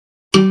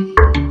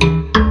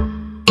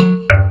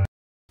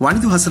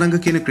වනිදු හසරංග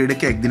කියන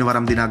ක්‍රීඩකයා එක්දින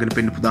වරම් දිනාගෙන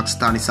පෙන්නපු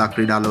දක්ෂතා නිසා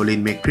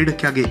ක්‍රීඩාලෝලීන් මේ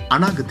ක්‍රීඩකයාගේ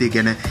අනාගතය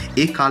ගැන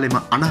ඒ කාලෙම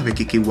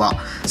අනාවැකි කිව්වා.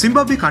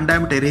 සිම්බාබ්වේ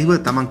කණ්ඩායමට එරෙහිව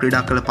තමන්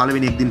ක්‍රීඩා කළ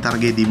පළවෙනි එක්දින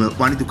තරගයේදීම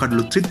වනිදු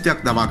කඩලු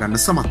ත්‍රිත්වයක් දවා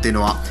ගන්න සමත්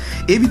වෙනවා.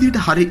 ඒ විදිහට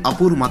හරි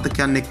අපූර්ව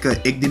මතකයන් එක්ක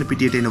එක්දින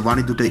පිටියට එන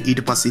වනිදුට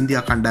ඊට පස්සේ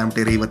ඉන්දියා කණ්ඩායමට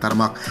එරෙහිව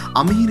තරමක්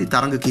අමිහිරි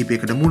තරඟ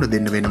කීපයකට මුහුණ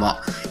දෙන්න වෙනවා.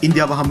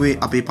 ඉන්දියාව හමුවේ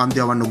අපේ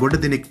පන්දු යවන්න ගොඩ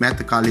දෙනෙක්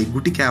මෑත කාලේ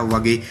ගුටි කෑව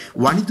වගේ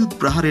වනිදුත්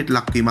ප්‍රහාරයට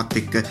ලක්වීමත්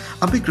එක්ක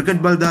අපේ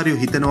ක්‍රිකට්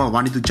බලධාරියෝ හිතනවා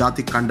වනිදු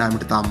ජාතික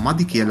කණ්ඩායමට තාම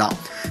මදි කියලා.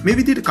 මේ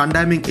විදිහට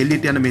කණ්ඩායමෙන්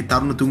එළියට යන මේ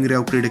තරුණ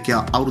තුන්ගිරැව් ක්‍රීඩකයා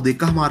අවුරුදු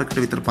 1කමාරකට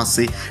විතර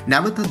පස්සේ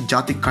නැවතත්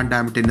ජාතික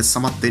කණ්ඩායමට එන්න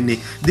සමත් වෙන්නේ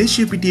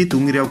දේශීය පිටියේ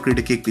තුන්ගිරැව්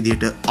ක්‍රීඩකයෙක්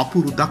විදිහට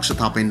අපූර්ව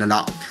දක්ෂතා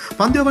පෙන්නලා.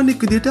 පන්දු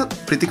යවන්නෙක් විදිහට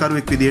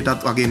ප්‍රතිකරුවෙක්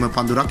විදිහටත් වගේම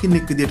පන්දු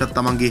රකින්නෙක් විදිහටත්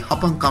තමන්ගේ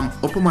හපංකම්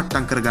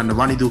ඔපමට්ටම් කරගන්න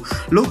වනිදු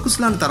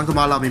ලෝකුස්ලාන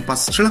තරඟමාලාවෙන්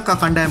පස්සේ ශ්‍රී ලංකා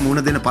කණ්ඩායම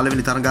මුණ දෙන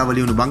පළවෙනි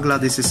තරඟාවලිය වුණු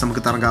බංග්ලාදේශයේ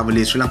සමග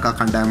තරඟාවලියේ ශ්‍රී ලංකා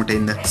කණ්ඩායමට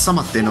එන්න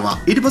සමත් වෙනවා.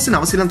 ඊට පස්සේ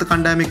නවසීලන්ත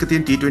කණ්ඩායම එක්ක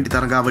තියෙන T20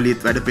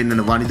 තරඟාවලියේත් වැඩ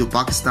පෙන්වන වනිදු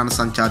පාකිස්තාන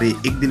සංචාරයේ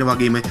එක් දින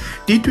වගේම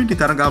T20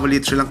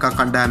 තරඟාවලියේ ශ්‍රී ලංකා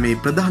කණ්ඩායමේ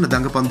ප්‍රධාන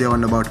දඟපන්දු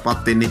යවන්න බවට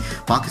පත් වෙන්නේ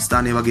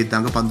පාකිස්තානයේ වගේ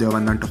දඟපන්දු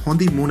යවන්නන්ට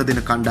හොඳින් මුණ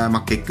දෙන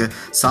කණ්ඩායමක් එක්ක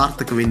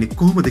සාර්ථක වෙන්නේ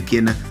කොහොමද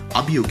කියන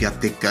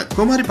අභියෝගයත් එක්ක.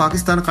 කොහොම හරි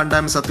පාකිස්තාන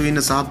කණ්ඩායම සතු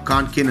වෙන සහබ්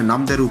ඛාන් කියන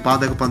නම්දරු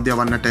උපාධක පන්දු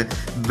යවන්නට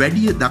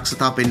වැඩි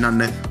දක්ෂතා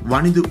පෙන්වන්න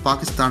වනිදු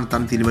පාකිස්තාන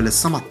තනතිලිවල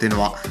සමත්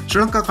වෙනවා.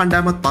 ශ්‍රී ලංකා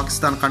කණ්ඩායමත්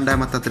පාකිස්තාන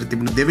කණ්ඩායමත් අතර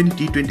තිබුණු දෙවෙනි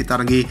T20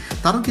 තරගයේ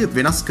තරගය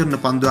වෙනස් කරන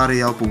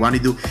පන්දුවාරය යවපු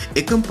වනිදු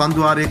එකම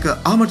පන්දුවාරයක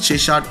අහමඩ්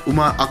ෂේෂාඩ්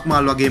උමා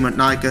අක්මාල් වගේම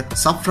නායක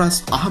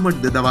සෆ්රාස්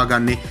අහමඩ් දවා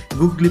ගන්නේ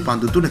ගුග්ලි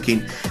පන්දු තුනකින්.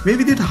 මේ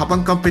විදිහට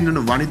හපංකම් පෙන්වන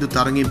වනිදු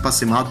තරගයෙන්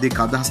පස්සේ මාධ්‍යයක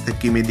අදහස්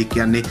දැක්වීමේදී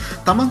කියන්නේ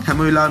තමන් හැම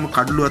වෙලාවෙම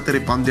කඩළු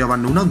අතරේ පන්දු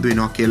යවන්න උනන්දු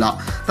වෙනවා කියලා.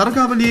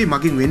 තරගාවලියේ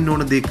මගින් වෙන්න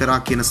ඕන දේ කරා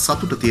කියන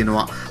සතුට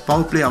තියෙනවා.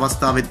 පවර් ප්ලේ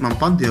අවස්ථාවෙත් මම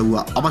පන්දු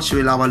යවුවා. අවශ්‍ය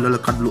වෙලාවල් වල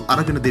කඩළු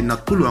අරගෙන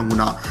දෙන්නත් පුළුවන්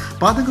වුණා.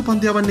 පාදක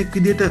පන්දු යවන්නෙක්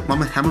විදිහට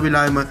මම හැම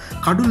වෙලාවෙම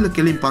කඩුල්ල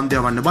කෙලින් පන්දු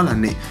යවන්න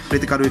බලන්නේ.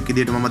 ප්‍රතිකරුවෙක්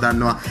විදිහට මම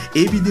දන්නවා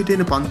ඒ විදිහට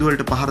එන පන්දු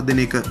වලට පහර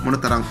දෙන එක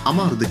මොනතරම්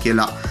අමාරුද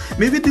කියලා.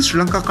 මේ විදිහට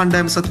ශ්‍රී ලංකා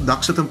කණ්ඩායම සතු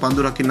දක්ෂතම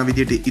පන්දු රකින්න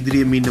විදිහට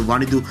ඉදිරියෙන් ඉන්න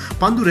වනිදු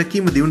පන්දු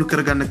රැකීම දියුණු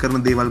කරගන්න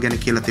කරන දේවල් ගැන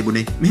කියලා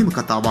තිබුණේ මෙහෙම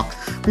කතාවක්.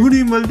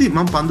 පුහුණුවීම් වලදී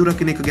මම පන්දු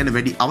රකින්න එක ගැන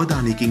වැඩි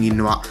අවධානයකින්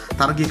ඉන්නවා.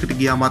 තරගයකට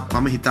ගියාමත්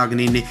මම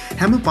හිතාගෙන ඉන්නේ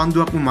හැම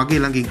පන්දුවක්ම මගේ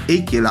ළඟින්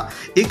එයි කියලා.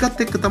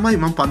 ඒකත් එක්ක තමයි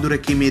මම පන්දු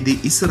රැකීමේදී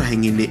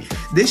ඉස්සරහින් ඉන්නේ.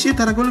 දේශීය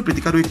තරගවල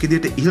ප්‍රතිකරුවෙක්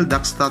විදිහට ඉහළ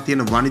දක්ෂතා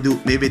තියෙන වනිදු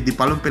මේ වෙද්දි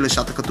පළමු පෙළ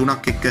ශතක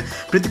 3ක් එක්ක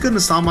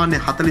ප්‍රතිකරණ සාමාන්‍ය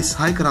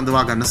 46ක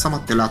රඳවා ගන්න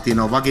සමත් වෙලා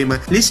තියෙනවා. වගේම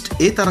ලිස්ට්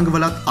ඒ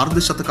තරගවලත් අර්ධ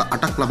ශතක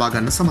 8ක් ලබා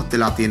ගන්න සමත්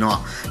වෙලා තියෙනවා.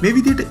 මේ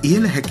විදිහට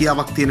ඉහළ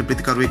හැකියාවක් තියෙන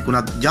ප්‍රතිකරුවෙක්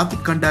වුණත්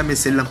ජාතික කණ්ඩායමේ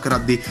සෙල්ලම්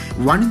කරද්දී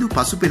වනිදු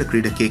පසුපෙළ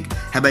ක්‍රීඩකයෙක්.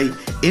 හැබැයි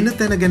එන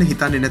තැන ගැන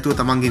හිතන්නේ නැතුව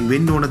තමන්ගෙන්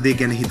වෙන්න ඕන දේ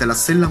ගැන හිතලා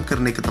සෙල්ලම්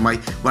කරන එක තමයි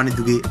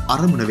වනිදුගේ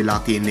අරමුණ වෙලා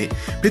තියෙන්නේ.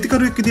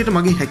 ප්‍රතිකරුවෙක් විදිහට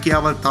මගේ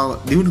හැකියාවල් තව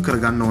දියුණු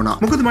කරගන්න ඕන.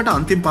 මොකද මට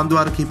අන්තිම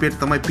පන්දුවාර කිහිපයට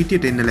තමයි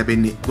පිටියට එන්න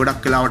ලැබෙන්නේ.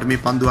 ගොඩක් වෙලාවට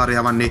මේ පන්දුවාරය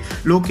යවන්නේ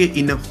ලෝකේ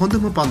ඉන්න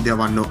හොඳම පන්දු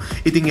යවන්නෝ.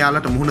 ඉතින්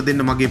යාලට මුහුණ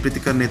දෙන්න මගේ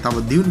ප්‍රතිකරණය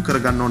තව දියුණු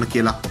කරගන්න ඕන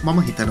කියලා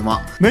මම හිතනවා.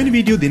 මෙවැනි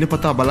වීඩියෝ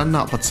දිනපතා බලන්න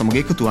අපත් සමග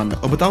එකතු වෙන්න.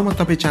 ඔබ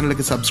තවමත් අපේ channel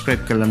එක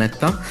subscribe කරලා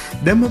නැත්නම්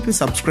දැන්ම අපි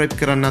subscribe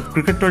කරන්නත්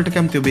ක්‍රිකට් වලට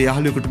කැමති ඔබේ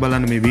යාළුවෙකුට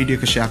බලන්න මේ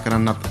වීඩියෝ එක share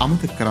කරන්නත්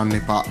අමතක කරන්න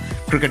එපා.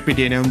 ක්‍රිකට්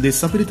පිටියේ නැවුම්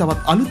දෙස් අපිට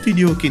තවත් අලුත්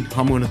වීඩියෝකින්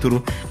හමු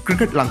වෙනතුරු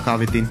ක්‍රිකට්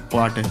ලංකාවෙතින්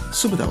ඔයාට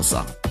සුබ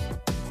දවසක්.